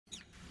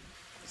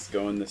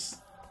go in this.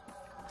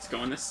 Let's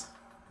go in this.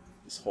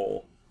 This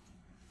hole.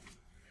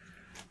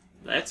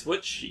 That's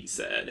what she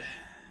said.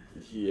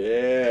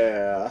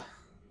 Yeah.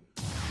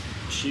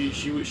 She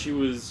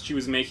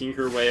was making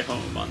her way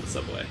home on the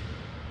subway.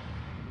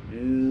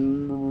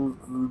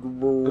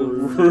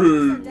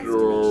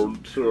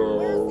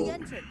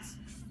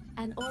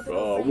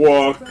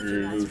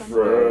 Walking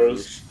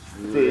fast,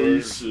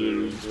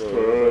 faces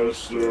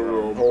past,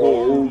 I'm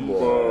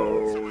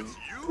homebound.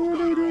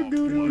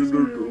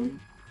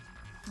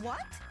 What?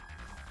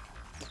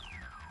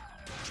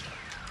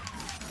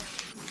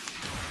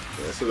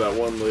 Yeah, so that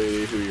one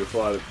lady who you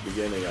fought at the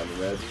beginning, I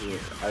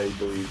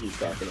believe he's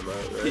talking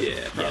about, right?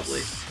 Yeah, probably.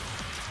 Yes.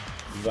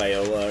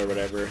 Viola or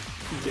whatever.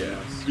 Yeah.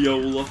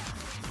 Viola.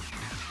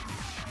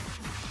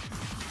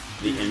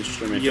 The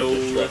instrument Viola. of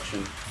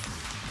destruction.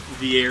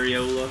 The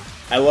areola.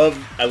 I love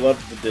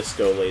the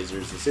disco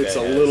lasers. This It's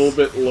guy a has. little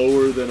bit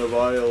lower than a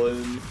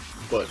violin,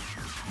 but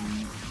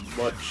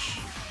much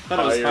Thought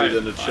it was higher higher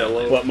than a than cello.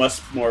 violin. but much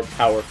more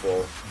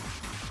powerful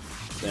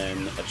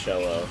than a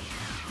cello.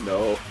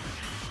 No.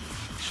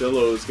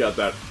 Cello's got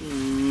that.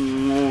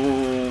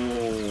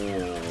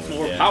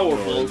 More Yeah,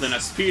 powerful noise. than a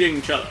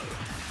speeding cello.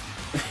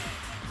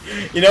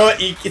 You know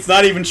what? It's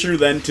not even true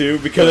then too,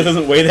 because it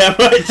doesn't weigh that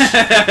much.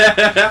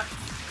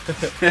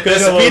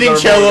 Because a speeding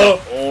cello.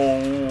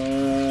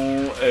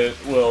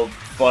 Well,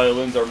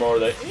 violins are more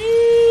like.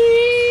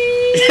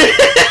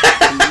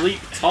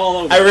 Leaped all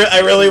over. I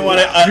really want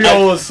to.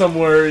 Viola's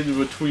somewhere in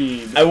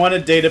between. I want a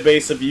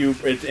database of you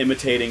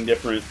imitating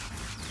different,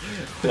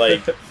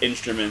 like,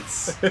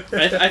 instruments.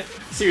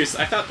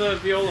 Seriously, I thought the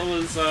viola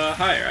was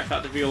higher. I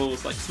thought the viola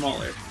was like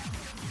smaller.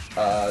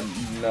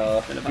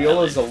 No. Than a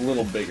Viola's a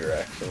little bigger,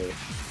 actually.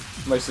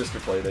 My sister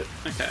played it.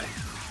 Okay.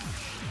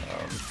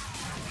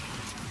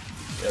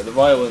 Yeah, the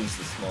violin's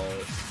the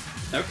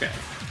smallest. Okay.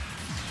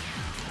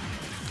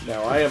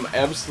 Now, I am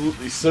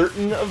absolutely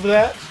certain of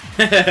that,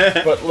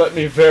 but let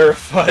me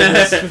verify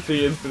this with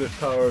the infinite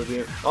power of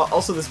the...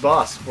 Also, this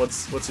boss,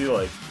 what's he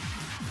like?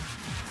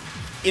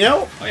 You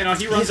know, Well, you know,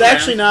 he runs he's around,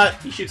 actually not.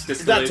 He shoots He's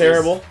disco not lasers.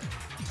 terrible.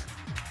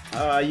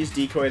 I used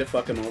decoy to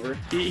fuck him over.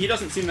 He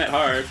doesn't seem that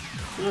hard.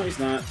 No, he's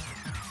not.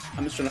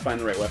 I'm just trying to find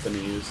the right weapon to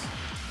use.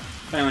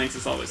 Phalanx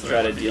is always the Try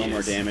right to one deal more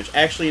use. damage.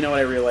 Actually, you know what?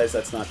 I realized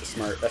that's not the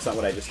smart. That's not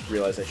what I just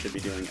realized I should be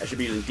doing. I should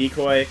be using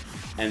decoy,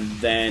 and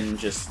then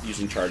just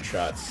using charge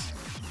shots.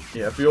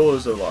 Yeah,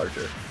 violas are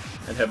larger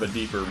and have a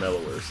deeper,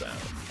 mellower sound.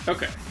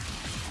 Okay.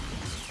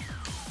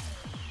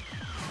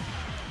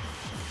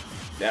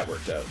 That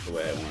worked out the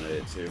way I wanted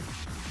it to.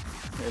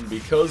 And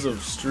because of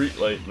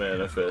Streetlight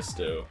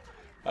Manifesto,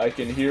 I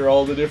can hear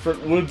all the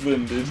different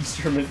woodland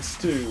instruments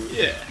too.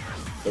 Yeah.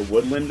 The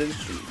woodland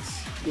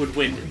instruments.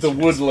 Woodwind. The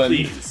woodland.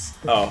 Please.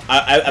 Oh,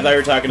 I thought you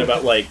were talking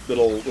about like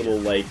little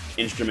like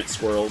instrument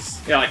squirrels.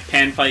 Yeah, like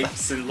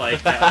panpipes and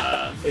like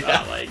I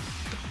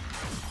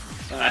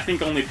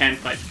think only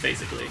panpipes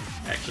basically,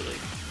 actually.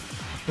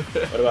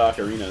 What about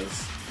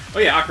ocarinas? Oh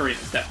yeah,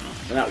 ocarinas definitely.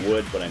 They're not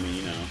wood, but I mean,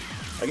 you know.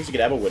 I guess you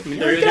could have a wood. I mean,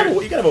 you could have a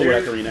wood they're-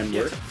 ocarina and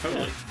yeah, work.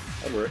 totally. Yeah,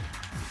 that'd work.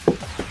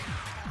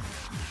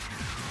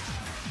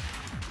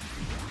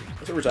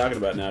 That's what we're talking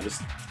about now.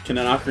 Just can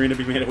an ocarina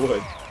be made of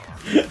wood?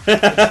 Right, like,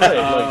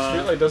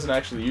 Streetlight doesn't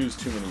actually use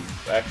too many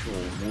actual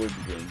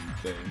woodwind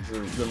things.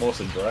 They're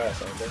mostly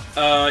brass, aren't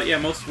they? Yeah,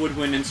 most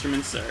woodwind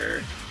instruments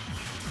are.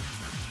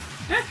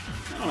 I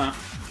don't know.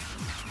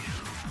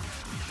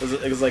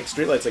 Because like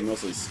Streetlight's like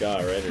mostly ska,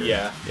 right? Or,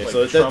 Yeah, Yeah.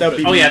 like So that'd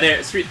be. Oh yeah,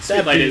 that'd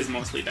Streetlight be- is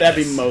mostly bass.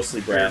 That'd be mostly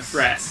brass.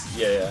 They're brass.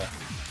 Yeah.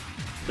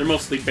 They're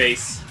mostly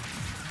bass.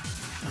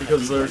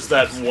 Because there's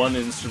that one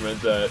instrument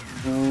that...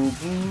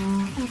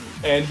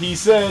 And he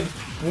said...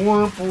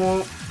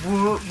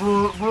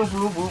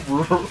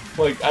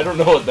 Like, I don't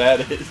know what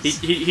that is.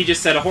 He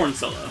just said a horn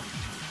solo.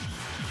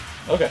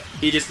 Okay.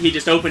 He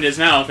just opened his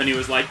mouth and he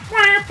was like.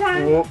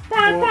 And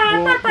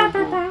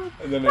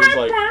then it was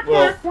like,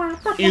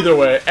 well, either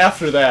way,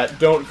 after that,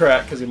 don't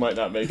crack because he might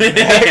not make it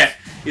back. Yeah.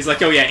 He's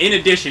like, oh yeah, in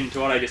addition to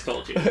what I just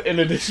told you. In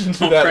addition to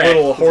Don't that crack,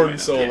 little 'cause he might horn not-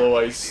 solo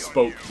yeah. I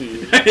spoke to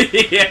you.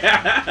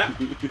 Yeah.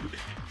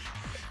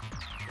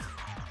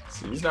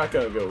 So he's not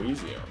gonna go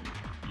easy on you.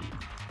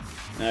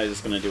 Now he's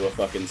just gonna do a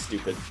fucking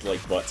stupid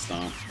like butt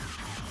stomp.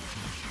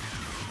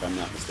 If I'm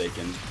not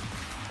mistaken.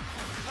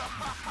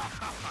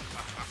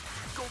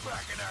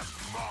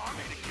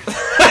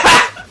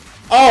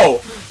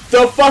 Oh,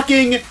 the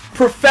fucking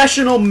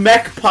professional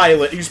mech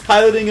pilot who's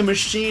piloting a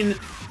machine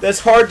that's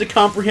hard to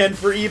comprehend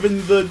for even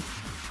the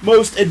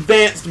most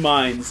advanced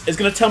minds is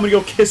gonna tell me to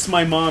go kiss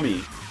my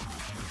mommy.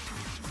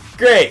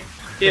 Great.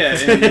 Yeah,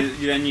 and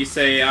then you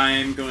say, I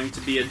am going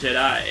to be a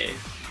Jedi.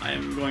 I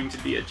am going to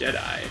be a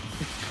Jedi.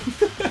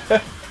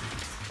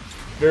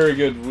 Very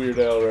good Weird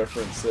Al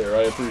reference there.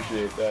 I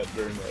appreciate that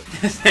very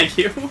much. Thank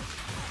you.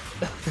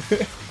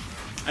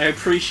 I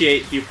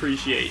appreciate the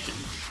appreciation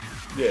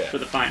Yeah. for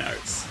the fine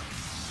arts.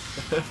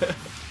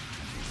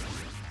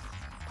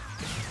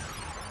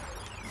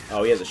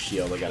 Oh, he has a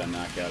shield I gotta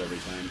knock out every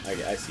time.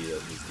 I see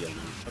that his deal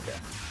now. Okay.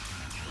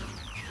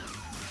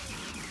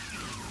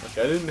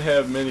 I didn't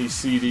have many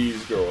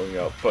CDs growing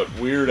up, but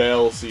Weird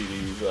Al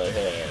CDs I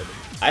had.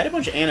 I had a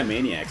bunch of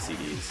Animaniac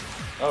CDs.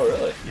 Oh,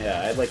 really? Yeah,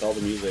 I had like all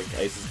the music.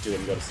 I used to do it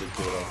and go to sleep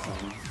to it all the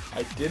time.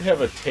 I did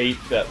have a tape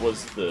that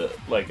was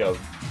like a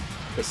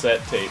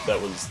cassette tape that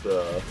was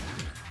the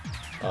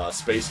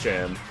Space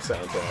Jam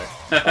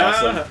soundtrack.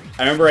 Awesome.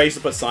 I remember I used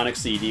to put Sonic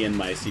CD in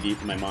my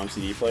mom's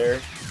CD player,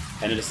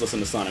 and then just listen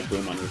to Sonic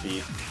Boom on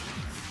repeat.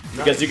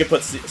 Because Nice. you could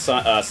put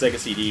Sega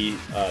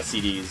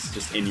CDs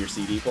just in your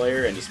CD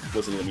player and just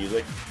listen to the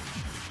music.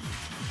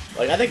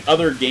 Like, I think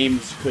other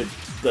games could,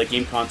 like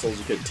game consoles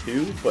you could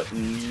too, but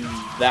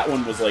that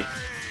one was like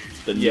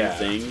the new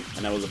thing,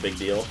 and that was a big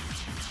deal.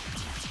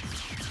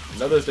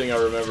 Another thing I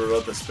remember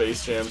about the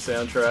Space Jam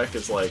soundtrack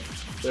is like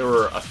there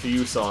were a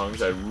few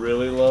songs I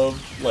really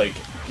loved, like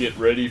Get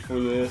Ready for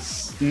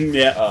This.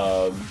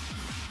 Yeah.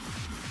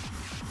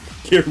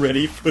 Get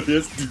ready for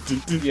this.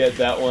 Yeah,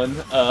 that one.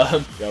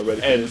 Y'all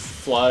ready for And this?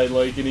 Fly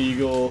Like an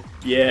Eagle.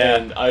 Yeah.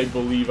 And I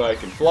Believe I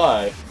Can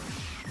Fly.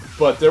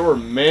 But there were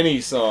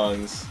many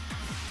songs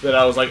that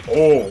I was like,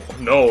 oh,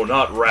 no,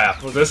 not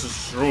rap. This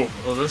is true.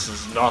 This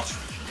is not.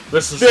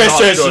 This is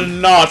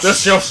not.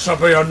 This used to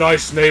be a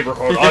nice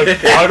neighborhood.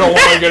 I don't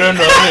want to get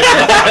into any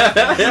of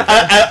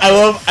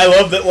that. I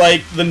love that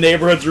like the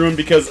neighborhood's ruined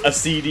because a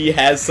CD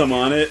has some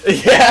on it.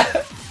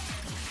 Yeah.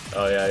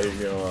 Oh yeah, you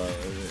go.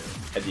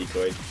 A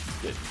decoy.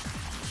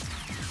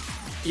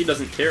 He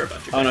doesn't care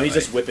about your Oh no, he's gameplay.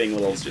 just whipping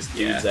little just-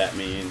 dudes yeah. at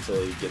me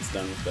until he gets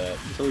done with that.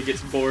 Until he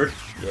gets bored.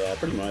 Yeah,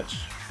 pretty much.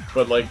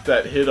 But like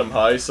that Hit 'Em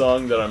High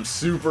song that I'm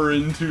super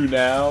into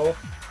now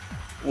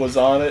was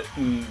on it,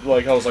 and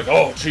like I was like,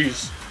 oh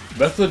jeez,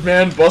 Method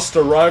Man,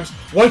 Busta Rhymes.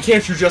 Why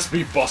can't you just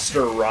be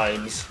Buster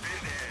Rhymes?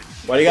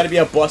 Why do you gotta be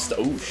a Busta?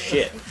 Oh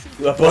shit.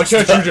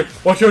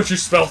 Why can't you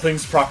spell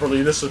things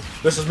properly? This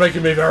is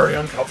making me very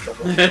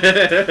uncomfortable.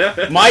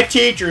 My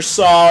teacher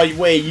saw the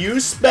way you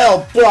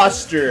spell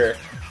Buster.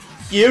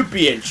 You'd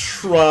be in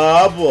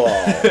trouble.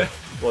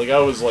 Like I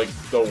was like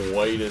the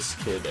whitest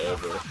kid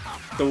ever.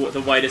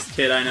 The whitest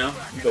kid I know.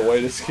 The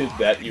whitest kid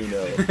that you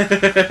know.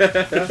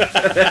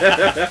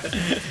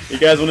 You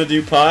guys want to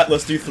do pot?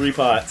 Let's do 3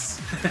 pots.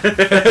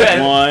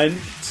 1,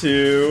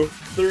 2,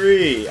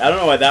 3. I don't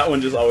know why that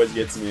one just always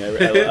gets me. I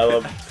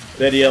love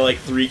the idea like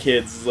 3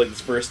 kids like this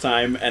first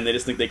time and they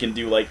just think they can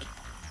do like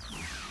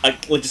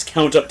just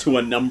count up to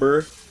a number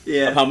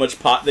of how much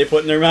pot they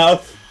put in their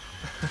mouth.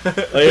 Like,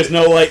 there's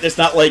no like, it's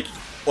not like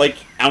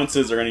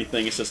ounces or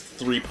anything. It's just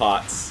 3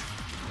 pots.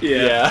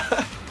 Yeah.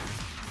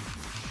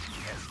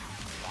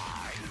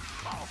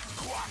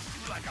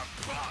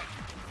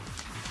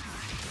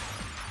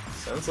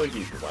 Sounds like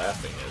he's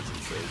laughing as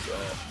he says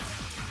that.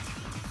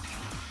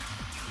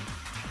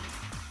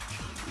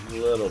 A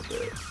little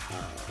bit.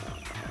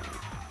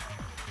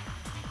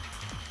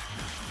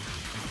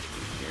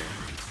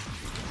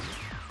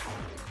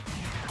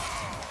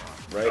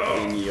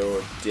 Right in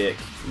your dick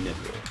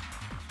nipple.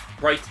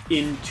 Right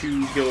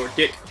into your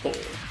dick hole.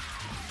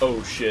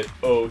 Oh shit,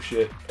 oh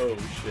shit, oh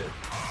shit.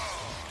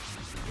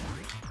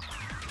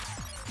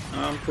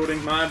 I'm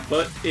putting my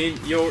butt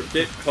in your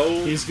dick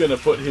hole. He's gonna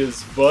put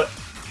his butt,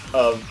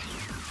 His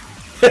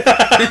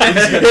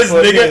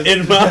nigga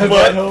in my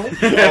butt. all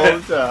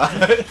the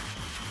time.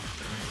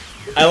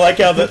 I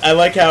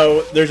like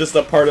how there's just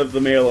a part of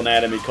the male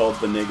anatomy called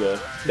the nigga.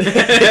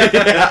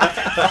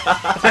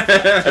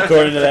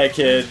 According to that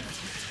kid.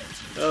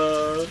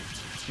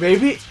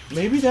 Maybe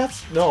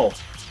that's no,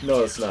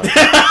 it's not.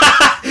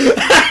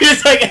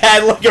 He's like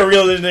had like a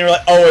real and they were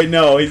like, oh wait,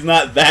 no, he's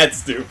not that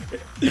stupid.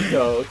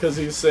 No, because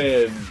he's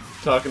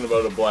talking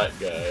about a black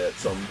guy at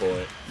some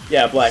point.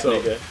 Yeah, black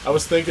So, nigga. I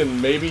was thinking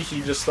maybe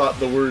he just thought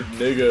the word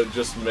nigga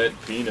just meant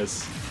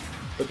penis,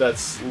 but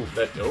that's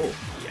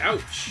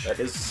Ouch. That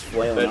is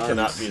flailing that arms.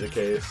 cannot be the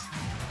case.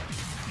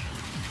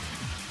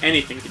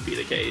 Anything could be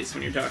the case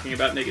when you're talking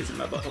about niggas in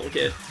my butthole,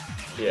 kid.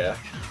 Yeah,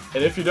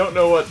 and if you don't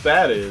know what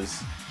that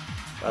is,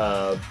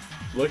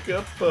 look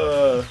up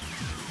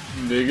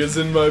niggas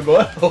in my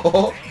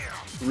butthole.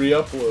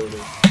 Re-upload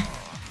it.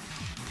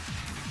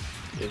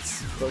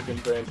 It's fucking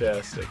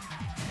fantastic.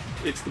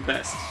 It's the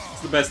best.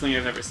 It's the best thing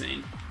I've ever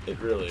seen. It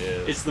really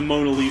is. It's the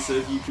Mona Lisa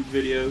of YouTube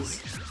videos.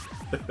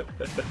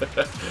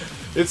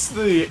 It's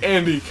the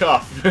Andy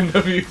Kaufman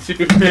of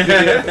YouTube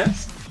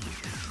videos.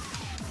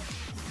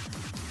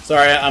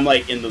 Sorry, I'm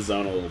like in the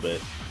zone a little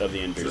bit of the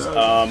injuries.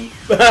 I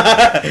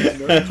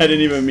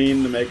didn't even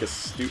mean to make a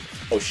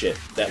Oh shit,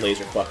 that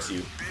laser fucks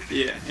you.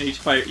 Yeah, and each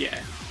fire, yeah.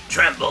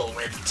 Tremble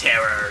with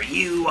terror,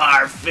 you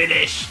are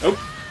finished. Oh,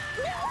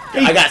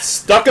 I got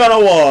stuck on a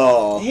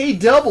wall. Hey,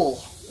 Double,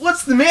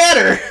 what's the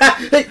matter?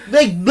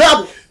 Hey,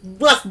 Double,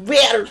 what's the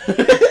matter?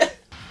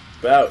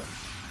 About.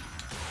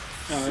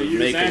 I Make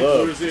use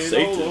love antlers to in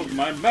Satan. all of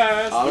my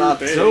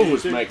masturbation. All I do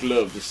is make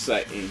love to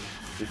Satan.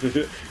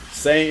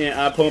 Satan,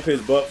 I pump his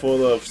butt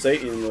full of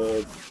Satan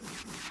love.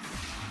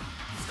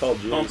 It's called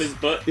jizz. Pump his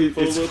butt full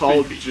It's of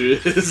called pee-pee.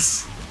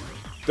 jizz.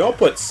 Don't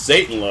put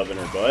Satan love in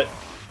her butt.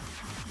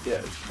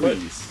 Yeah,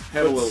 please.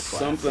 Have a Put little class.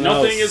 something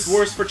Nothing else. is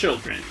worse for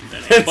children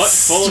than a butt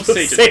full of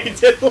Satan.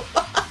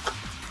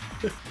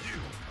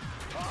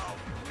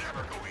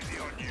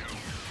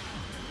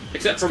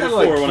 Except for kinda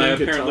before, like when I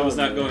King apparently was Catan,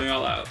 not man. going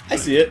all out. I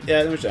see it. Yeah,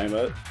 I know what you're talking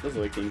about. That's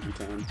like King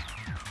Catan.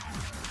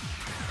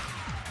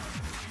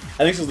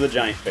 I think this is the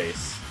giant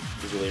face.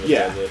 Is really what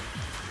Yeah. does it.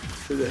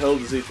 Who the hell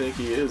does he think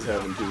he is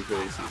having two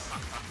faces?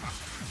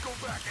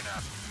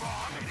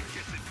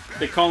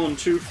 They call him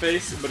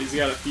Two-Face, but he's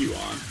got a few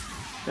on.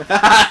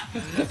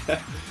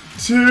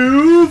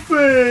 Two-Face!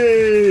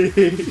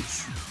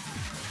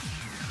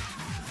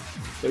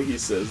 I think he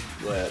says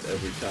that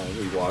every time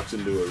he walks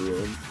into a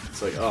room.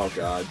 It's like, oh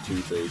god,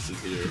 Two-Face is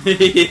here.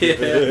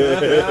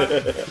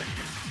 Yeah.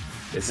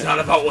 It's not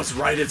about what's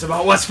right, it's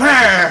about what's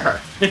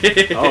fair!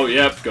 Oh,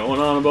 yep, going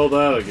on about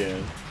that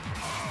again.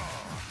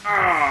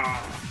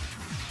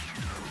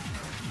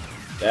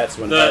 That's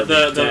when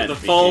The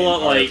full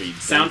like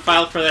sound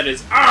file for that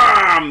is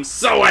I'm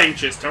so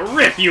anxious to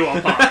rip you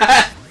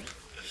apart.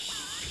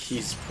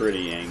 He's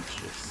pretty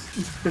anxious.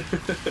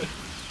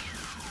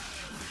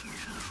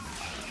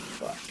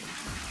 Fuck.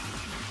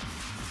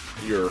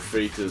 Your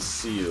fate is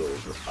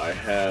sealed. I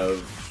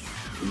have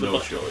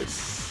no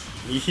choice.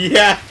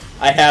 Yeah,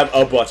 I have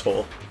a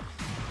butthole.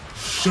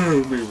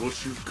 Show me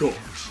what you got.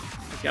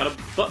 I got a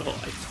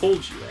butthole. I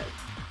told you that.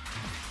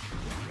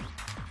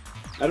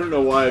 I don't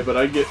know why, but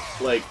I get,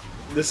 like,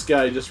 this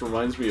guy just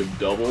reminds me of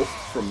Double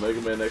from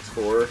Mega Man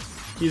X4.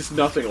 He's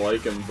nothing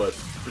like him, but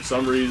for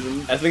some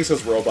reason... I think it's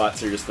because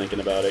robots are just thinking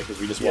about it, because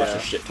we just watched a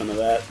shit ton of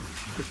that.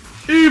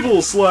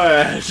 Evil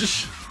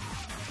Slash!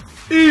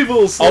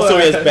 Evil Slash! Also,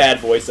 he has bad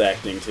voice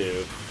acting,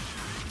 too.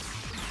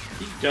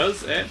 He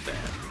does add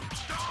that.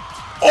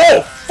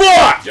 Oh,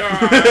 fuck!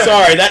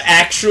 Sorry, that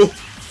actual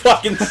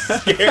fucking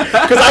scare.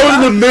 Because I was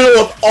in the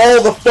middle of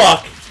all the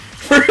fuck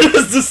for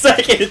just a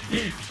second.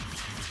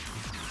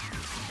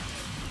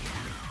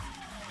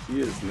 He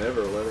is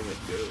never letting it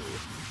go.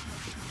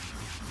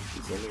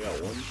 He's only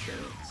got one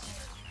chance.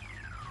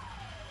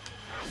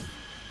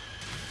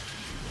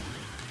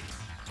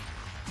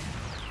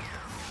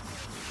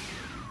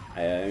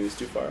 He was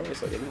too far away,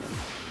 so I didn't hit him.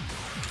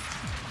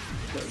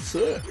 That's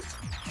it.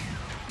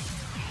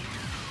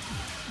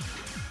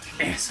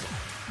 Asshole.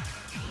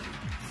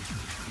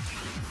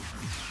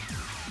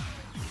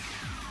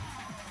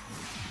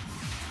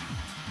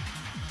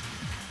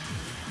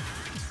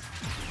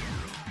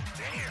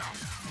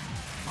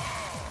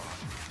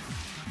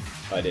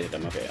 Oh, I did hit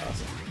him. Okay,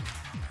 awesome.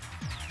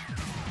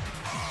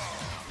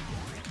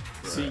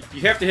 See,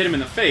 you have to hit him in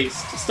the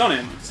face to stun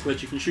him, so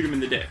that you can shoot him in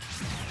the dick.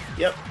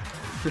 Yep.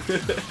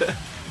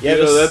 Yeah,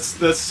 you know,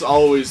 that's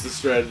always the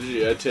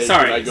strategy I take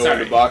when I go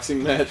into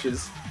boxing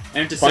matches. I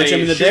have to punch say,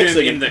 him in the shoot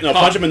dick. him in the No,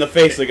 punch him in the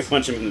face so you can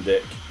punch him in the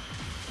dick.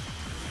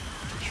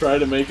 Try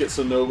to make it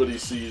so nobody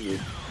sees it.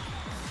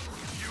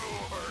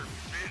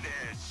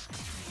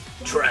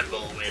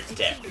 Tremble with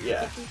death.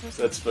 Yeah,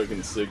 that's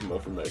fucking Sigma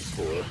from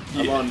X4.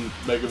 I'm on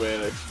Mega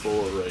Man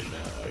X4 right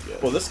now, I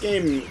guess. Well, this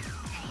game,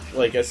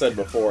 like I said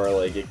before,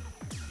 like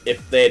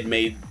if they had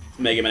made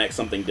Mega Man X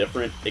something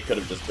different, it could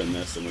have just been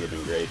this and it would have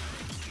been great.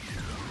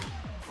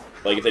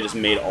 Like if they just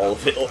made all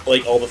of it,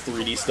 like all the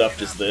 3D stuff,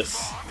 just this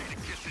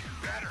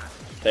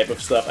type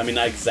of stuff. I mean,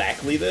 not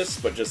exactly this,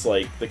 but just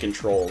like the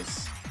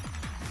controls.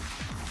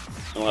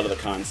 A lot of the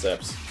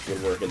concepts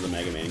would work in the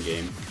Mega Man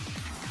game,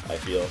 I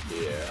feel.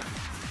 Yeah.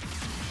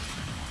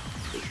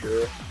 For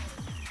sure.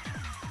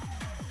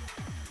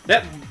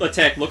 That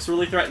attack looks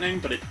really threatening,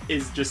 but it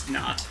is just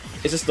not.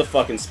 It's just the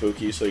fucking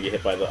spooky, so you get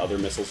hit by the other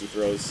missiles he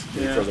throws.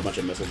 He throws a bunch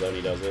of missiles out and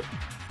he does it.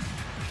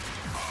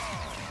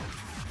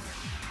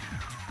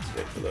 Let's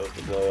wait for those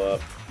to blow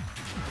up.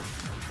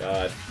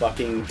 God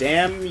fucking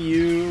damn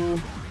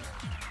you!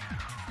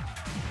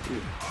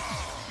 Ooh.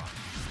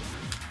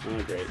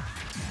 Oh, great.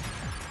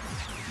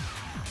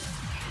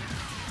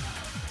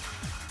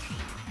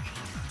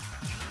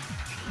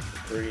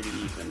 Pretty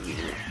even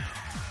here.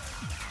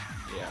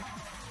 Yeah.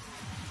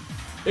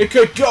 It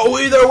could go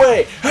either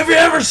way! Have you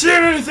ever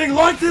seen anything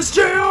like this,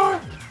 JR?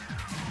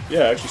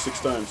 Yeah, actually 6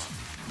 times.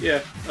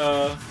 Yeah,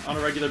 on a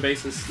regular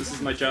basis. This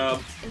is my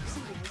job.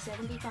 Exceeding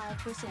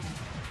 75%.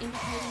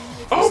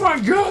 Oh my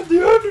god,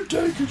 the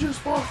Undertaker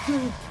just walked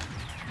in!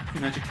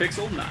 Magic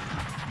Pixel? Nah.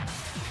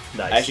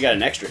 Nice. I actually got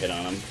an extra hit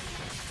on him.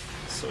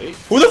 Sweet.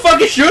 Who the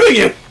fuck is shooting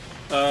him?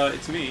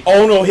 It's me.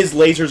 Oh no, his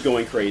laser's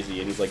going crazy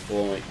and he's like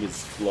blowing,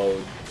 he's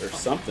glowed or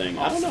something.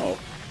 I don't know.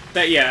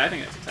 Yeah, I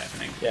think that's what's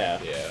happening. Yeah.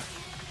 Yeah.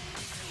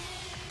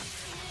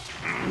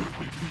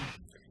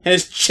 And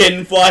his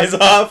chin flies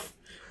off.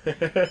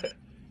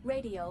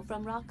 Radio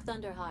from Rock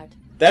Thunderheart.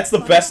 That's the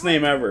best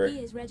name ever. He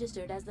is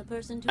registered as the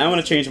person I want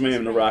to change my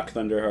name to Rock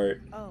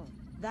Thunderheart. Oh,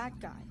 that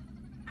guy.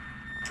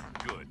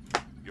 Good.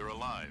 You're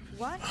alive.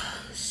 What?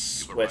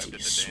 Sweaty,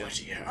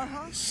 sweaty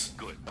hands.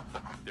 Good.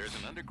 There's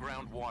an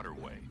underground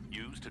waterway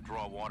used to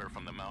draw water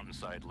from the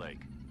mountainside lake.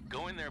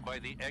 Go in there by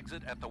the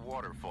exit at the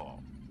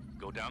waterfall.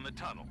 Go down the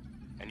tunnel,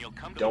 and you'll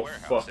come to Don't the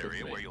warehouse fuck with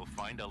area me. where you'll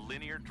find a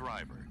linear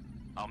driver.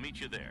 I'll meet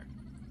you there.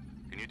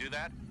 Can you do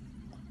that?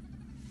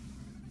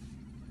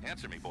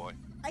 Answer me, boy.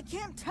 I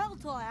can't tell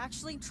till I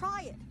actually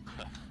try it.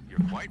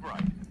 You're quite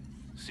right.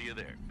 See you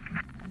there.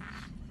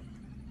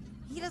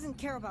 He doesn't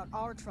care about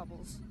our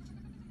troubles.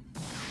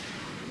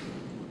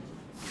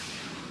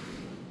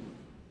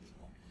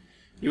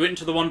 You went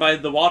into the one by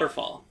the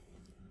waterfall.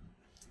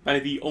 By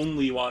the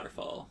only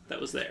waterfall that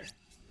was there.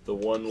 The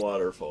one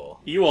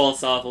waterfall. You all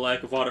saw the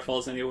lack of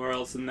waterfalls anywhere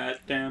else in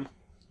that dam.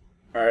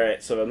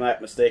 Alright, so if I'm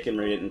not mistaken,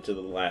 we're getting to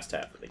the last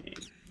half of the game.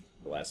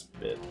 The last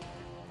bit.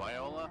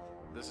 Viola,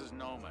 this is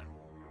Noman.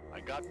 I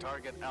got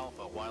target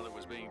Alpha while it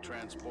was being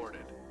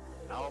transported.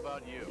 How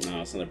about you?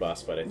 No, it's another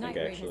boss fight, I think, Night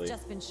Raid actually. has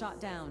just been shot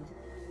down.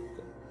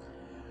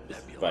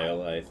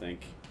 Viola, I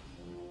think.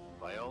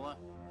 Viola,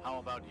 how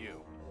about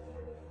you?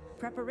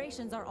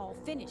 Preparations are all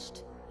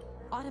finished.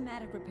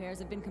 Automatic repairs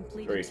have been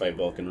completed. Or you fight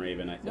Vulcan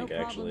Raven, I No think,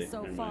 actually.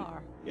 problem so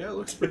far. Yeah, it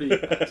looks pretty.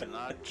 That's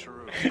not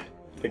true.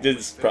 I did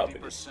this probably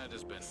 50%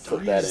 has been put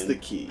done. that Is in. the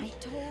key. I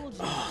told you.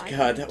 Oh, I God,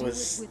 could that do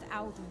was it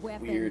without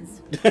weird.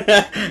 weapons.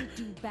 It's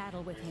Do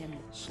battle with him.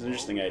 an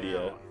interesting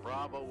idea.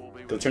 Bravo will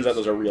be Because it turns out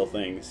those are real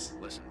things.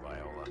 Listen,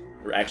 Viola.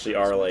 Or actually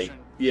are, like,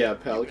 Yeah,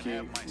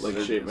 Palkey, like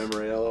shape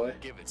memory alloy.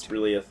 Give it it's to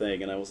really a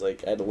thing, and I was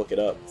like, I had to look it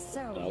up. So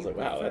And I was you like,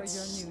 wow, prefer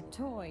that's your new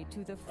toy to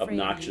the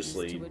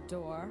obnoxiously frame you used to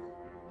adore.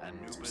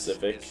 Anubis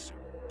specific. is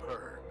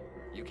superb.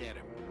 You can't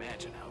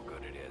imagine how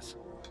good it is.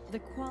 The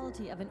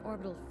quality of an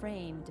orbital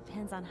frame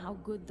depends on how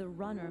good the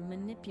runner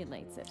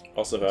manipulates it.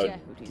 Also how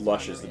Jehudi's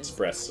luscious order its is-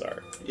 breasts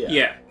are.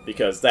 Yeah.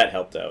 Because that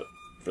helped out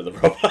for the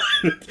robot.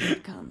 Here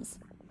it comes.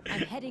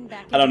 I'm heading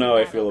back. I don't know how I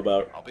into feel battle.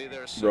 about I'll be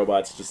there soon.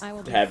 robots just I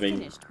will be having...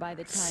 finished by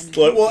the time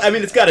Well, I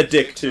mean, it's got a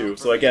dick, too,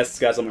 so I guess it's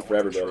got something for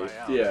everybody.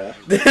 Yeah.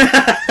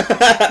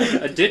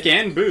 A dick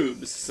and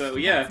boobs, so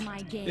yeah. That's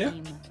my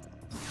game.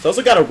 It's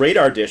also got a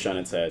radar dish on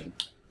its head.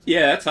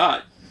 Yeah, that's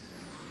hot.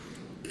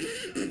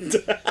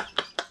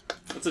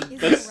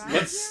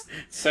 Let's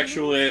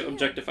sexually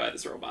objectify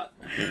this robot.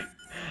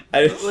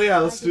 Well, yeah,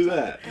 let's do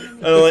that.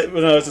 No,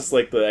 it's just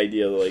like the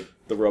idea that like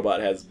the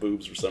robot has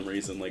boobs for some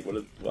reason. Like,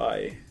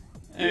 why?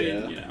 I mean,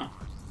 Yeah. you know.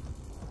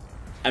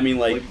 I mean,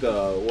 like, Like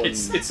the one.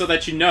 It's so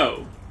that you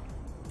know.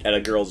 at a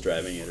girl's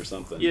driving it or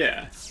something.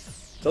 Yeah.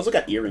 It's also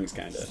got earrings,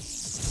 kind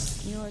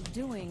of. You're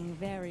doing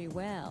very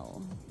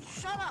well.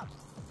 Shut up!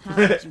 How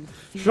did you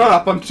feel? Shut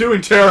up! I'm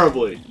doing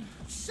terribly.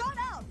 Shut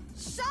up!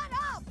 Shut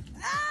up!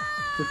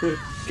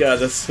 Ah! God,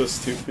 that's so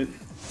stupid.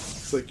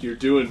 It's like you're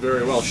doing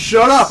very well.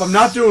 Shut up! I'm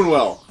not doing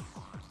well.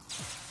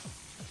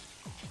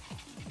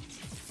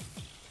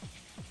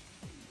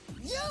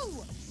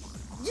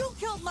 You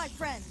killed my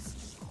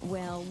friends!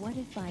 Well, what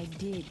if I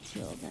did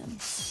kill them?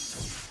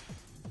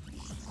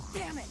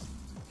 Damn it!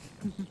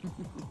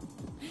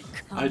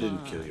 I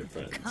didn't kill your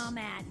friends. Come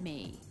at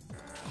me.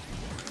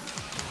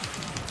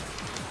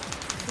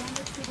 Damage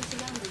to the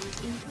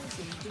surroundings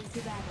increasing due to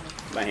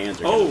battle. My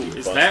hands are Oh, gonna be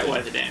is busted. that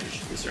why the damage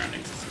to the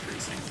surroundings is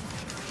increasing?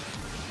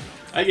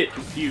 I get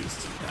confused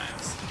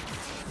sometimes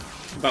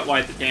about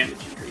why the damage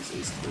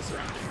increases to the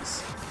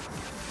surroundings.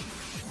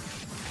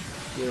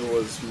 There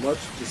was much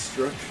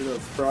destruction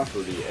of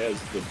property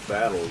as the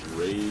battle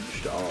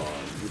raged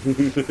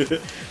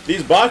on.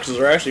 These boxes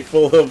are actually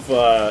full of,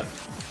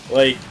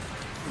 like,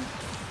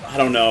 I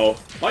don't know.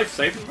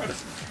 Life-saving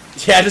medicine.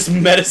 Yeah, just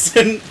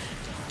medicine.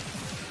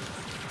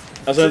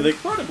 I was It's thinking,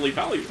 incredibly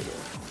valuable.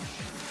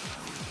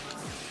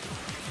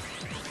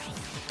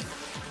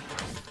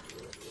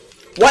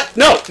 what?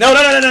 No! No,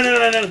 no, no, no, no,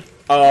 no, no, no!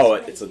 Oh,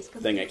 it's a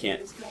thing I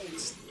can't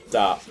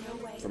stop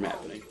from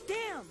happening.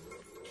 Damn!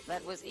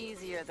 That was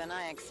easier than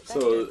I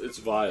expected. So it's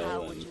How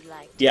vile would then. you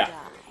like Yeah.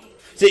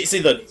 to die? See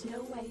the... There's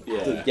no way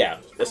Yeah. out. Yeah,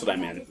 that's what I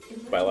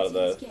meant by a lot of the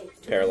Emergency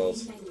escape to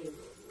parallels. the main menu.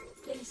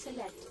 Please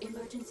select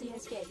emergency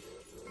escape.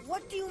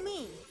 What do you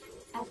mean?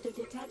 After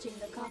detaching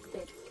the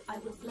cockpit, I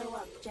will blow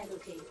up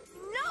Jehuti.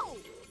 No!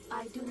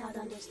 I do not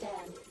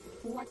understand.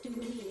 What do you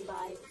mean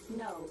by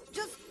no?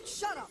 Just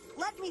shut up.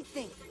 Let me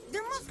think.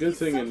 There must Good be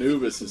thing something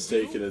Anubis you is can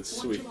do. taking its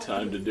sweet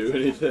time to do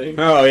anything.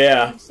 Oh,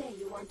 yeah. You say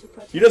you want to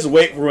protect. You just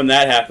wait for when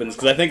that happens,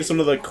 because I think it's one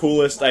of the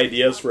coolest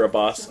ideas for a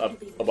boss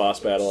battle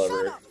Shut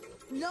ever. up.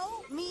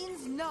 No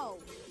means no.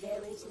 There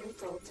is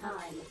little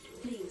time.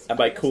 Please. And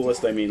by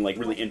coolest, I mean, like,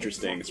 really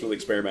interesting. It's really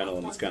experimental,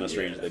 and it's kind of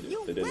strange that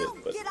You they did will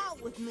it, but... get out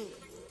with me.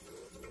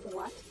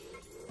 What?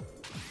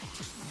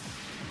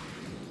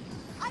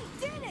 I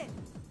did it.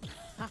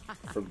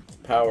 For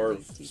power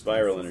of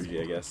spiral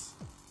energy, I guess.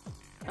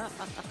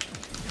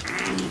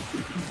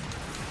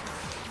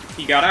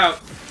 He got out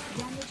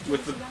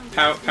with the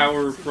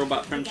power of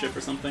robot friendship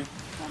or something.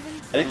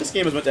 I think this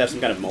game is meant to have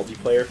some kind of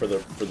multiplayer for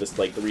this,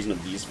 like, the reason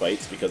of these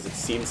fights, because it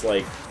seems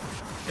like...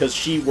 Because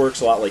she works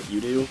a lot like you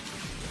do.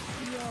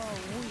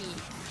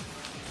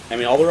 I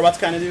mean, all the robots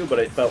kind of do, but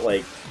it felt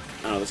like...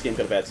 I don't know, this game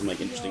could have had some,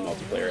 like, interesting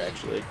multiplayer,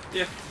 actually.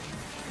 Yeah.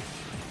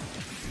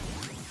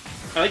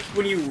 I like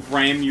when you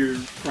ram your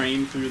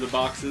frame through the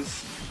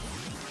boxes.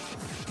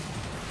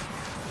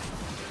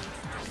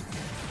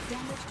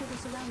 Damage to the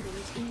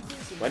surroundings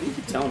increasing. Why do you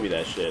keep telling me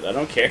that shit? I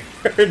don't care.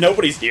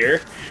 Nobody's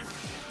here.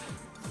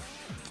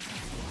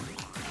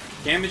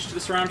 Damage to the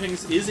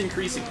surroundings is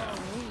increasing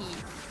though.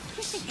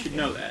 You should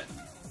know that.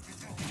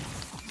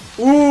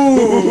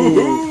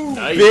 Ooh!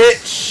 Nice.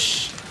 Bitch!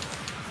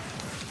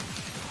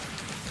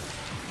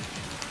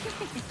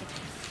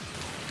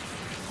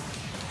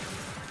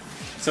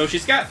 So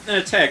she's got an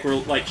attack where,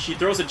 like, she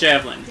throws a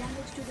javelin.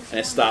 And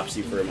it stops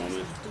you for a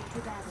moment.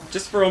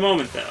 Just for a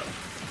moment, though.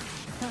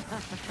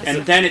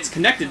 And then it's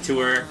connected to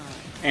her,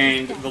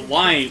 and the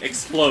line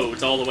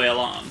explodes all the way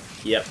along.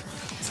 Yep.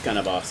 It's kind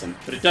of awesome.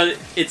 But it does.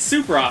 It's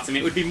super awesome.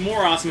 It would be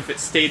more awesome if it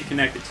stayed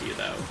connected to you,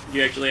 though.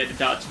 You actually had to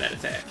dodge that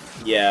attack.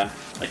 Yeah.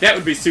 Like, that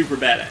would be super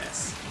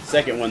badass.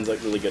 Second one's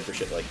like really good for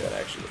shit like that,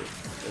 actually.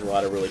 There's a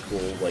lot of really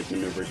cool like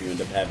maneuvers you end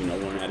up having to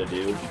learn how to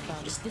do.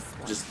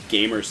 Just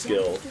gamer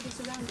skill.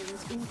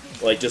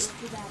 Like just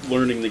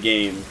learning the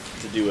game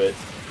to do it.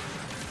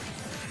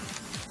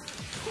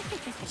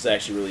 It's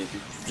actually really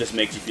just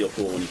makes you feel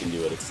cool when you can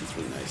do it. It's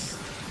really nice.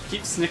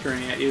 Keep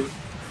snickering at you.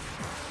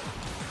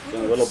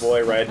 And a little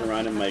boy riding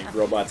around in my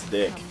robot's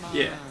dick.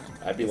 Yeah.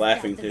 I'd be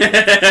laughing too.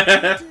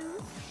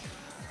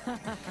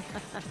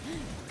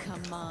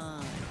 Come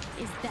on.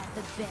 Is that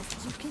the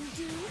best you can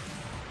do?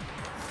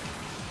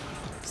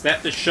 Is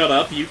that the shut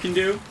up you can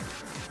do?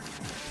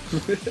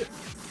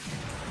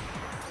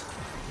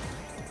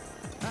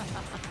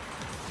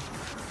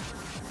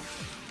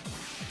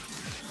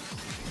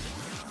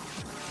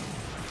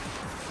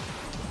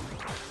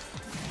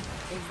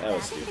 That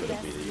was stupid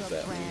of me to use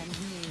that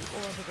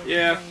one.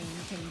 Yeah.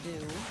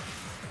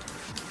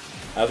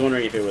 I was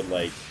wondering if it would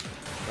like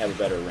have a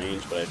better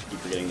range, but I keep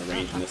forgetting the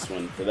range in this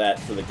one. For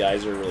the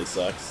geyser, it really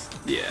sucks.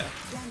 Yeah.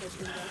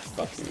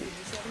 Fuck me.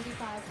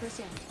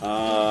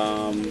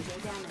 I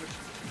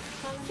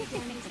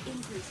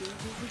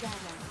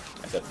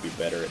just have to be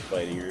better at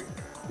fighting her.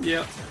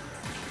 Yep.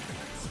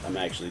 I'm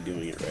actually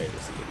doing it right.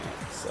 This is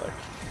gonna suck.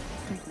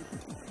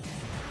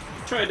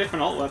 Try a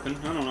different alt weapon.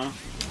 I don't know.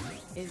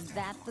 Is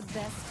that the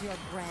best your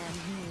brand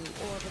new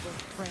orbital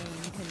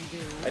frame can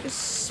do? I just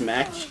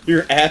smacked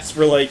your ass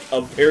for like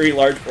a very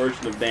large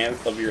portion of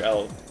your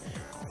health.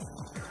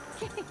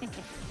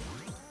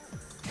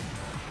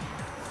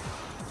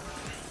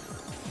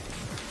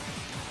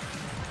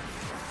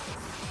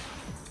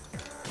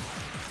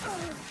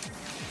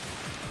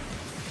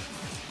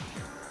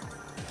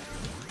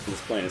 I'm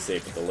just playing it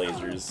safe with the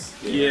lasers.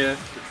 Yeah.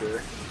 For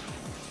sure.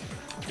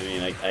 I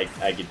mean,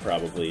 I could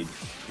probably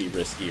be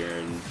riskier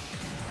and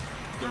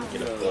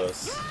get up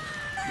close.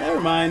 Never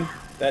mind.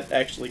 That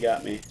actually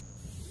got me.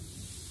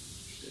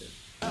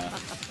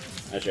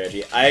 No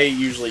strategy. I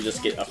usually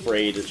just get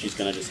afraid that she's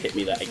gonna just hit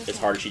me that as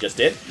hard as she just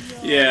did.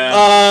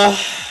 Yeah.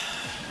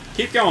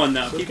 Keep going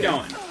though. Keep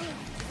going.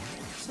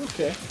 It's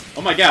okay.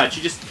 Oh my god,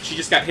 she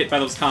just got hit by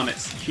those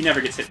comets. She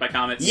never gets hit by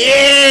comets.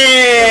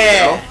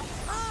 Yeah!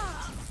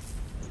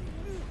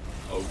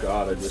 Oh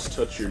god, I just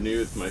touched your knee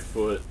with my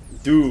foot.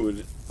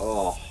 Dude.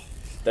 Oh.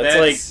 That's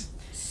like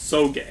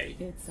so gay.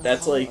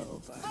 That's like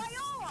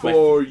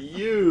for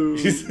you.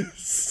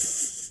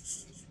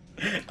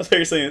 I thought you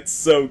were saying it's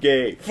so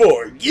gay.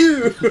 For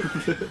you!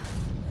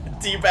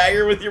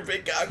 Teabagger with your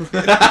big cock.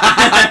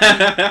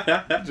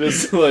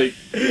 Just like,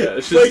 yeah,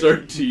 just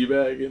start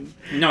teabagging.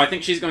 No, I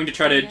think she's going to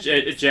try to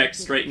eject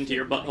straight into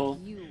your butthole.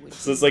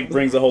 So this like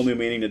brings a whole new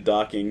meaning to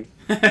docking.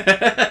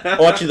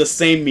 Well, actually the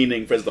same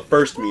meaning as the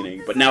first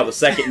meaning, but now the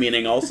second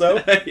meaning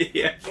also.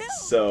 Yeah.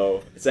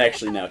 So it's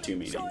actually now two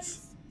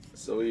meanings.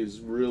 So he's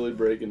really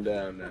breaking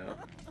down now.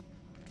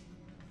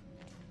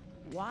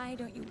 Why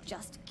don't you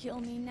just kill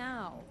me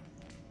now?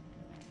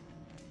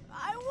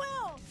 I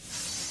will.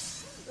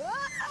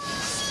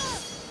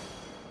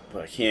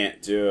 But I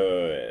can't do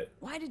it.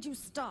 Why did you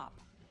stop?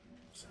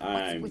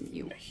 I'm with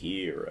you? a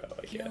hero,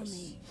 I Kill guess.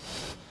 me.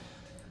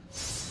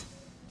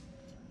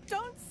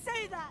 Don't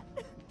say that.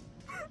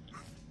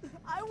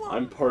 I won't.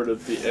 I'm part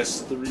of the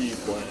S3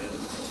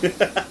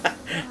 plan.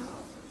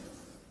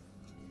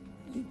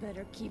 You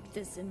better keep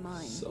this in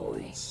mind,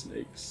 boy. Solid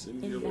snake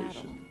In battle,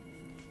 simulation.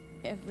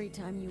 every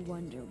time you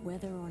wonder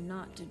whether or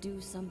not to do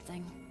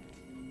something,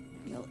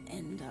 you'll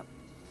end up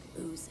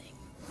losing.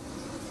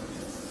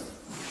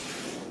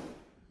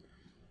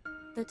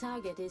 The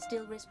target is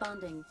still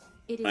responding.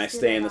 It is I still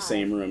stay in the alive.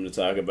 same room to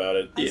talk about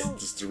it,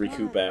 just to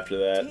recoup after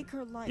that. Take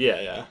her life.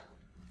 Yeah.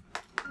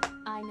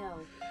 I know.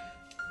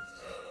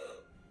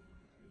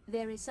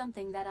 There is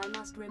something that I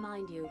must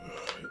remind you.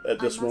 That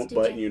this I won't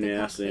must bite you in eject the the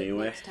ass cockpit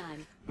anyway. next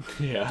time.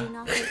 Yeah. Do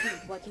not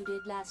repeat what you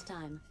did last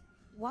time.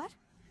 What?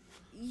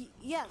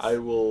 Yes. I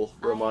will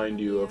I am remind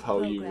a you mere of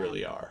how you program.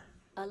 really are.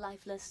 A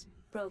lifeless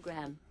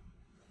program.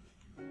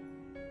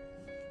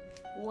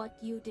 What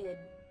you did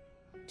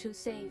to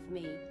save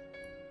me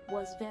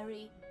was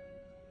very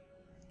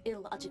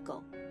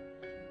illogical.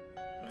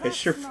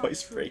 Is your not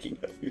voice true. breaking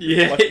up? You're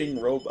Yeah. a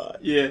fucking robot.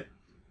 Yeah.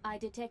 I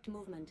detect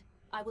movement.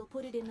 I will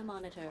put it in the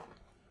monitor.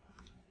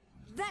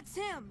 That's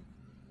him.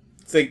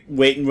 It's like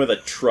waiting with a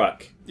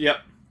truck. Yep.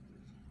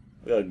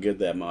 Look how good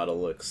that model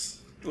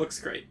looks. Looks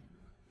great.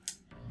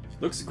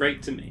 Looks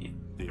great to me.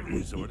 They've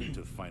resorted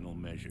to final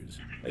measures.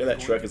 Look at that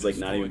truck is like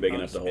not even big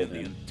enough to hold the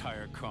him.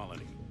 entire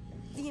colony.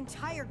 The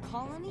entire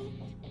colony?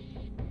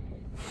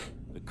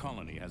 The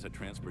colony has a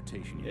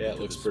transportation unit. Yeah, it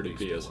to looks the pretty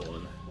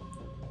spaceport. PS1.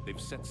 They've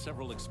set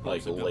several Like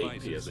explosive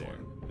late devices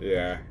PS1. there.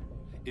 Yeah.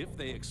 If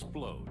they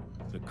explode,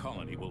 the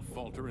colony will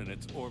falter in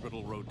its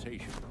orbital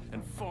rotation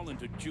and fall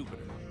into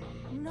Jupiter.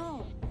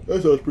 No.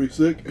 That sounds pretty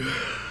sick.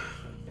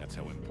 That's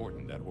how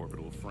important that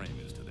orbital frame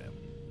is to them.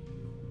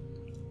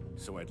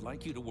 So I'd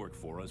like you to work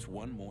for us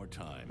one more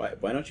time.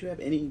 Why don't you have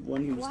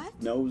anyone who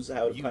knows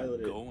how to You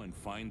pilot it? go and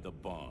find the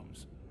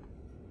bombs.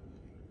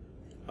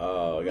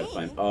 Oh, I gotta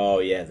find. Oh,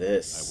 yeah,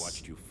 this. I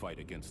watched you fight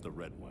against the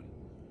red one.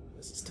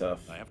 This is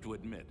tough. I have to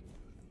admit,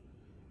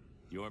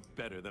 you're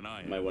better than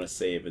I am. Might want to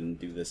save and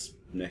do this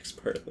next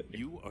part later.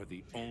 You are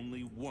the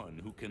only one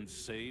who can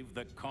save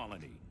the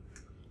colony.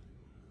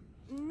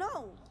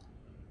 No.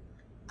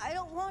 I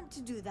don't want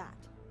to do that.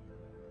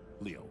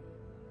 Leo,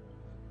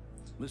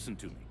 listen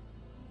to me.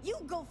 You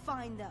go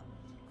find them.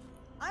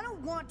 I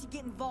don't want to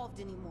get involved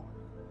anymore.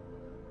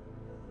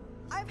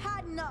 I've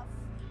had enough.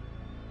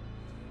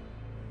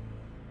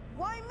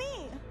 Why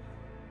me?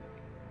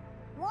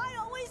 Why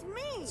always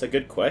me? It's a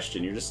good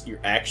question. You're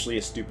actually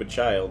a stupid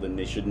child, and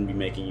they shouldn't be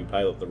making you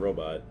pilot the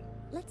robot.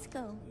 Let's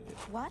go.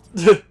 What?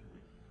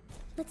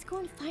 Let's go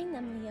and find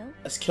them, Leo.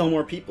 Let's kill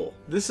more people.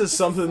 This is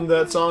something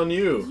that's on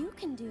you. You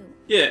can do.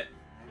 Yeah.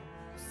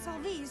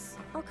 Celvice.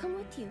 I'll come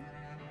with you.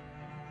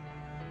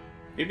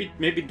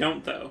 Maybe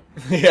don't though.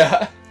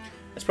 Yeah.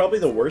 That's probably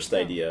the worst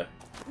idea.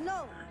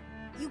 No,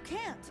 you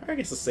can't. I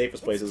guess the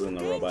safest place is in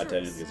the robot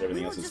dangerous. tent because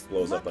everything else just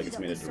blows up like it's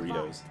made of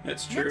Doritos.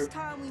 That's true. Next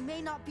time we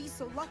may not be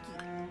so lucky.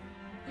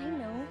 I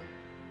know.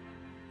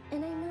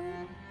 And I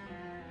know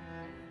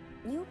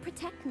you'll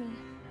protect me,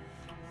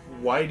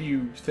 Why do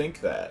you think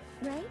that?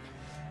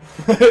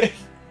 right?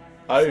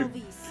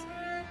 Celvice.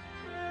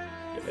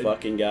 You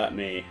fucking got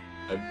me.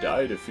 I've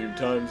died a few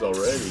times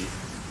already.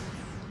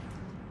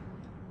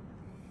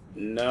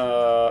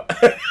 No.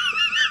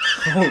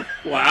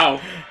 Wow.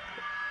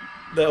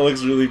 That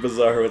looks really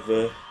bizarre with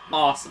the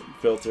Awesome.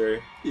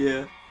 filter.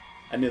 Yeah.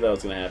 I knew that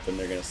was gonna happen.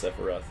 They're gonna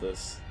Sephiroth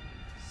this.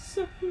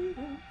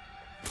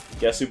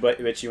 Guess who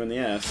bit you in the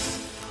ass?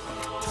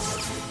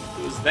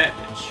 Who's that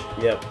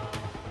bitch? Yep.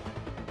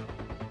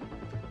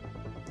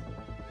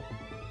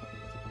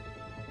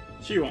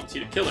 She wants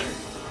you to kill her.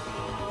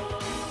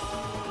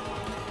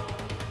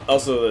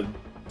 Also, I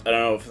don't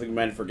know if we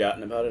might have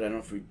forgotten about it. I don't know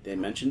if they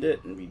mentioned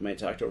it, and we might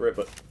have talked over it,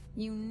 but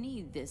You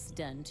need this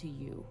done to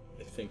you.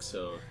 I think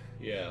so.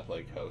 Yeah,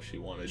 like how she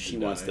wanted she to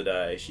die. wants to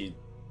die. She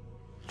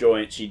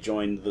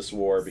joined this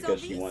war because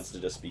she Celvice. wants to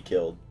just be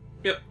killed.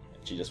 Yep.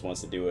 She just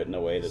wants to do it in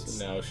a way that's...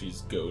 So now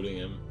she's goading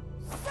him.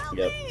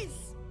 Yep. Celvice.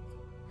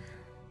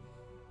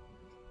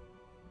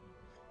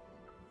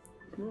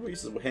 Remember we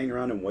used to hang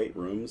around in white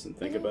rooms and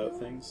think about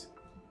things?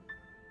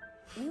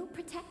 You'll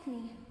protect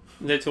me.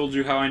 They told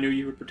you how I knew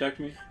you would protect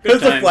me.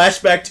 It's a times.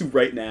 flashback to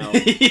right now.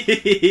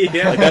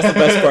 Yeah. Like, that's the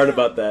best part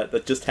about that.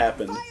 That just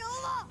happened.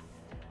 Viola.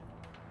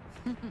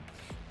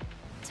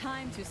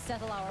 Time to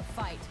settle our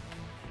fight.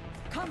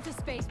 Come to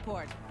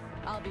spaceport.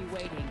 I'll be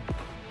waiting.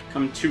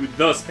 Come to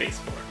the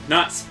spaceport,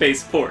 not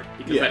spaceport,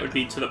 because Yeah. that would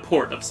be to the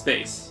port of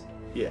space.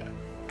 Yeah.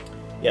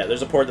 Yeah,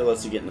 there's a port that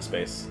lets you get into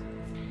space.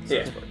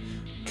 Yeah.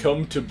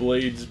 Come to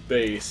Blade's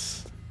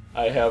base.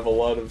 I have a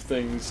lot of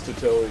things to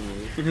tell you.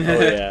 Oh,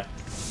 yeah.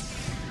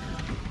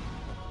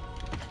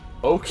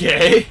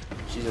 Okay.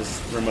 She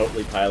just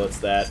remotely pilots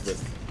that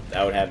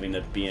without having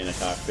to be in a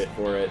cockpit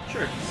for it.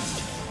 Sure.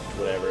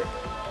 Whatever.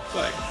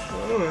 Like,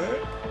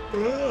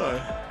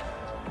 Alright.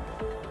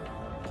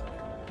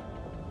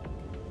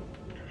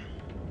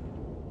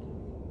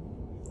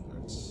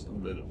 That's a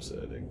bit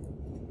upsetting.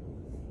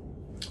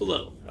 a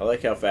little. I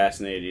like how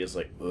fascinated he is,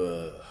 like,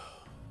 ugh.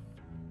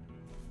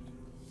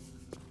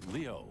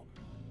 Leo,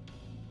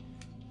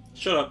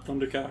 Shut up,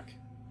 Thundercock.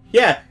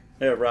 Yeah!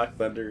 Yeah, Rock,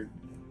 Thunder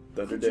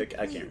Dick,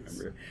 I can't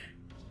remember.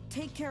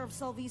 Take care of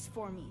Celvice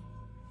for me.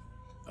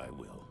 I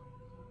will.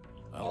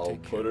 I'll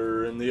take put care.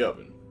 her in the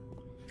oven.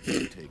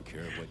 You take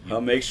care of what you.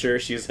 I'll make sure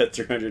she's at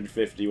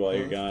 350 while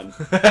you're gone.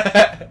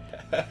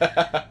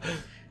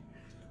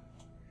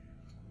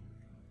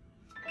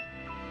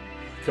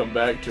 Come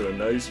back to a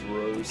nice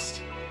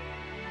roast.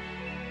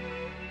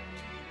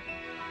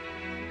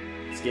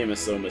 This game is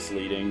so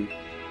misleading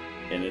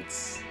in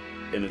its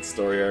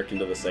story arc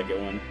into the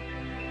second one.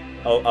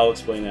 I'll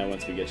explain that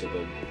once we get to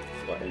the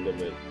end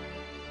of it.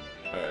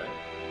 Alright.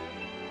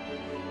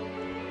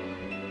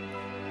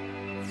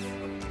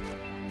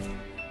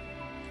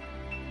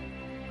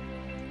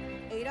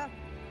 Ada,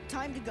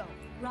 time to go.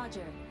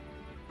 Roger.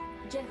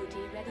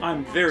 Jehuti ready.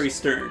 I'm for very action.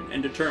 stern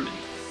and determined.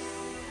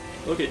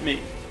 Look at me.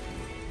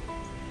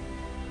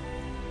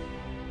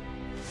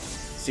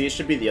 See, it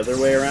should be the other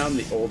way around.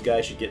 The old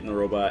guy should get in the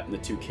robot, and the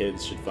two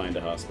kids should find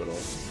a hospital.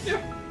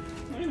 Yeah,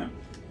 I know.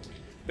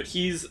 But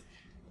he's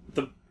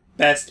the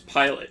best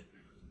pilot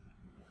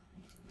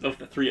of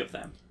the three of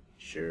them.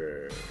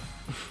 Sure.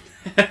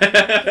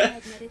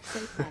 Magnetic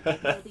safe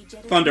packet will be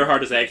jettisoned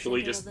Thunderheart is to the actually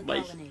center just of the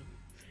like... colony.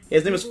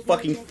 His name is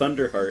fucking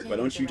Thunderheart. Why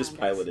don't you just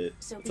pilot it?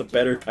 It's a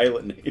better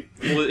pilot name.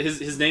 Well,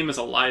 his name is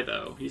a lie,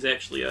 though. He's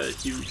actually a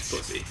huge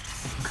pussy.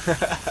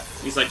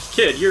 He's like,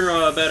 kid, you're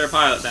a better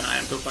pilot than I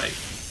am. Go fight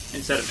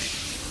instead of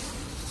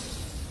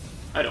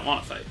me. I don't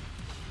want to fight.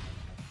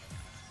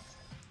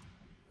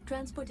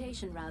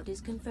 Transportation route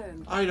is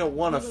confirmed. I don't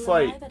want to You will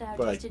fight, arrive at our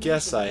but I destination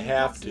guess I in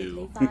have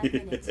to.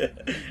 approximately 5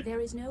 minutes. There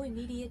is no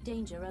immediate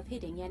danger of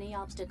hitting any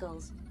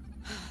obstacles.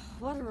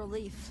 What a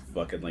relief.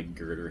 Fucking like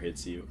girder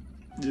hits you.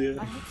 I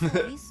Yeah. hope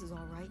Celvice is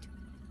alright.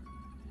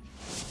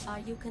 Are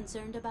you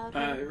concerned about her?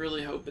 I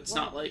really hope it's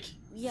not like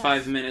Yes,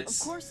 5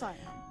 minutes. Of course I am.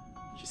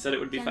 She said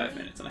it would be Can 5 we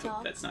minutes, and I talk?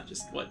 hope that's not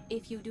just what.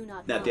 If you do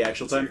not Not mind. the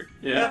actual time.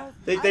 Yeah.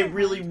 They I don't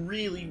really, mind.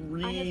 really, I have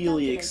really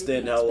calculated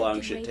extend the how long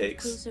expected shit rate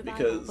of crew takes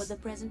survival for because the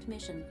present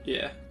mission.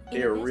 Yeah. In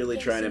they are a best really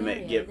case trying to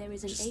scenario, give there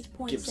is an just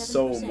 8.7% give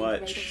so rate of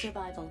much,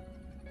 survival.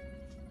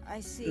 I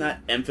see. not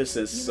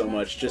emphasis You so will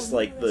much, ask just for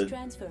like numerous the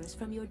transfers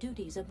from your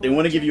duties they aboard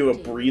want to give you a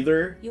Jeopardy.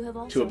 breather You have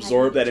also to had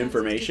absorb many that chances to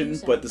do information,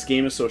 so. but this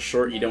game is so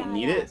short you don't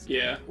May need I it. ask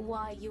Yeah.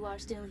 Why you are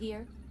still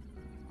here?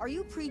 Are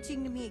you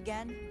preaching to me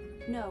again?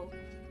 No,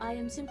 I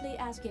am simply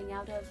asking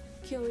out of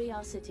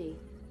curiosity.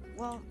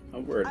 Well, A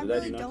word I that I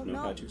really do not don't know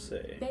how know. to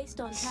say. Based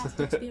on past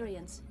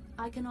experience,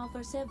 I can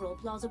offer several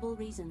plausible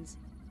reasons.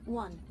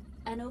 1.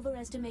 An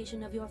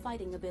overestimation of your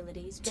fighting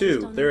abilities. Based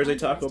 2. on There an is a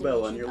Taco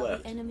Bell on underestimation your of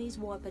left. The enemy's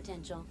war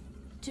potential.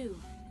 2.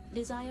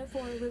 Desire for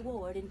a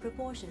reward in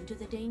proportion to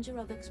the danger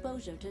of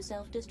exposure to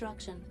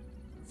self-destruction.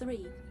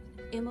 3.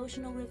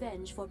 Emotional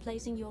revenge for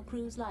placing your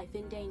crew's life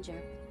in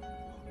danger.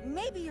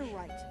 maybe you're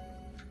right.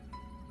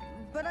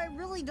 But I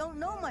really don't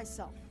know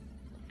myself.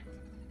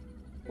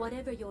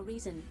 Whatever your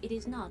reason, it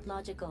is not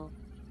logical.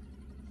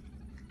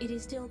 It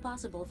is still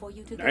possible for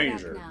you to go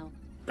Danger. back now.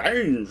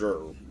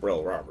 Danger,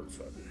 Will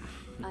Robertson.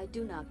 I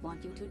do not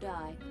want you to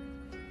die.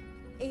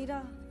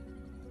 Ada.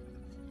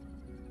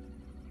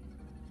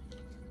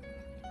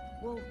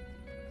 Well,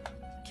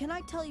 can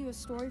I tell you a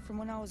story from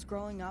when I was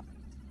growing up?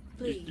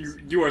 Please.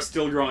 You are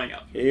still growing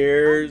up. I've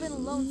Here's been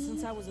alone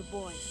since I was a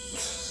boy.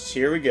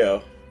 here we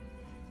go.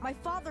 My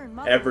father and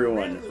mother.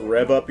 Everyone, rarely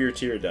rev were up your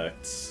tear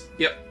ducts.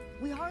 Yep. home.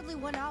 We hardly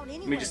went out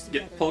anywhere Let me just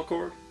together. get pull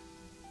cord.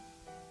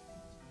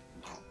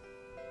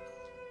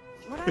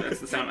 When I That's was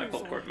the sound 10 my years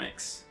pull cord old,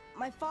 makes.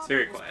 My father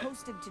very was quiet.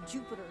 posted to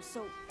Jupiter,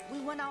 so we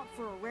went out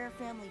for a rare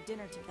family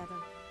dinner together.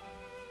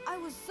 I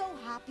was so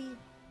happy,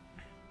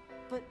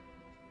 but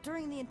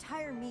during the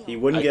entire meal, He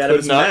wouldn't I get out of could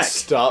his not mech.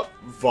 stop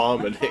my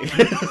vomiting.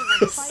 father and mother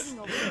were fighting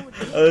over who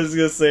would I was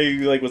gonna say he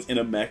like was in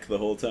a mech the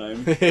whole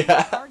time.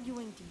 Yeah.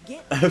 arguing to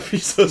get. I'd be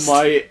so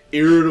My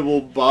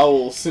irritable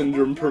bowel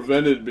syndrome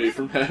prevented me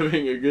from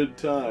having a good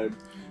time.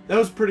 That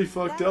was pretty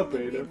fucked up,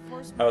 Ada.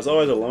 I was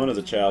always alone as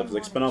a child because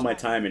I spent all my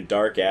time in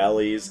dark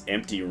alleys,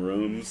 empty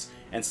rooms,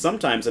 and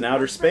sometimes in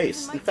outer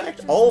space. In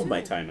fact, all of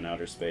my time in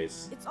outer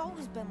space. It's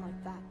always been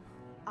like that.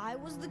 I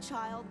was the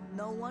child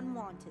no one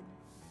wanted.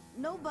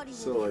 Nobody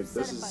So, would like, be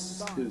this upset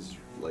is if I'm gone. his,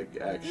 like,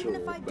 actual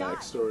if I died,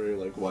 backstory,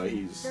 like, why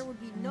he's There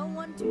would be no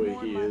one to the way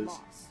mourn he my is.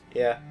 loss.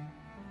 Yeah.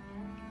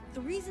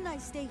 The reason I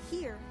stay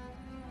here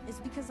is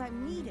because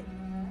I'm needed.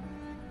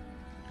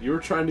 You were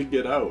trying to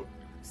get out.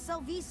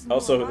 Celvice knew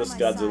Also, I'm this by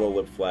my Godzilla side.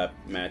 lip flap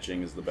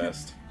matching is the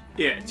best.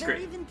 Yeah, it's There are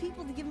great. even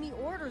people to give me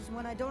orders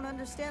when I don't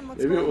understand what's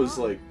Maybe going it was,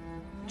 on. like,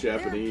 There are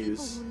people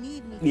Japanese. who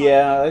need me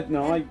Yeah,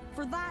 no, and I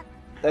for that,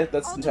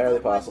 that's I'll entirely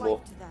devote my possible.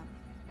 life to them.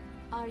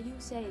 Are you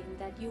saying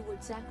that you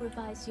would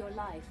sacrifice your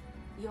life,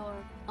 your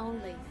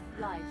only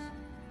life,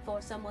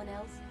 for someone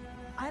else?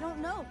 I don't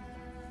know.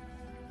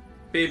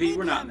 Baby, Maybe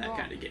we're not I'm in that wrong.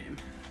 kind of game.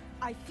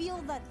 I feel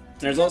that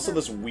There's also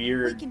together, this we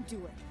weird, can do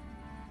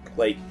it.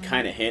 like,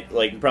 kind of hint,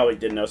 like, you probably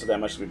didn't notice it that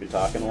much because we've been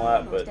talking a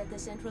lot, Almost but at the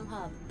central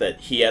hub. that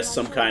he has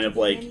some kind of,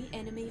 like,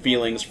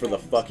 feelings for the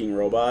fucking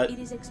robot. It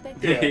is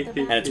expected that the And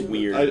it's battlefield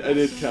weird. will I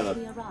did soon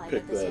kinda arrive pick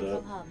at the that central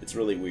up. hub. It's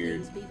really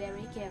weird. Please be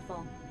very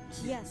careful.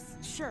 Yes,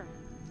 sure.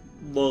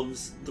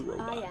 Loves the I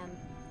robot. am.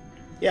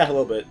 Yeah, a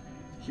little bit.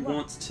 He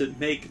wants to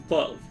make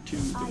love to I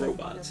the am one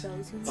robot. of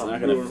those who It's know not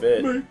gonna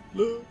fit. Make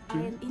love I to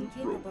am the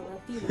incapable robot.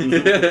 of feeling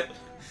That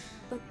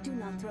but do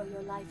not throw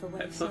your life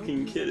away so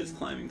fucking kid is easily.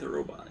 climbing the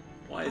robot.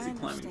 Why is he I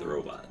climbing the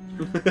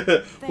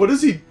understand. robot? What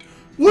is he?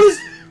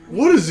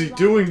 What is he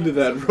doing to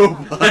that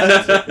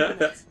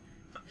robot?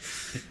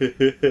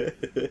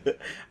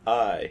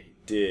 I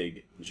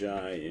dig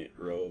giant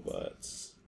robots.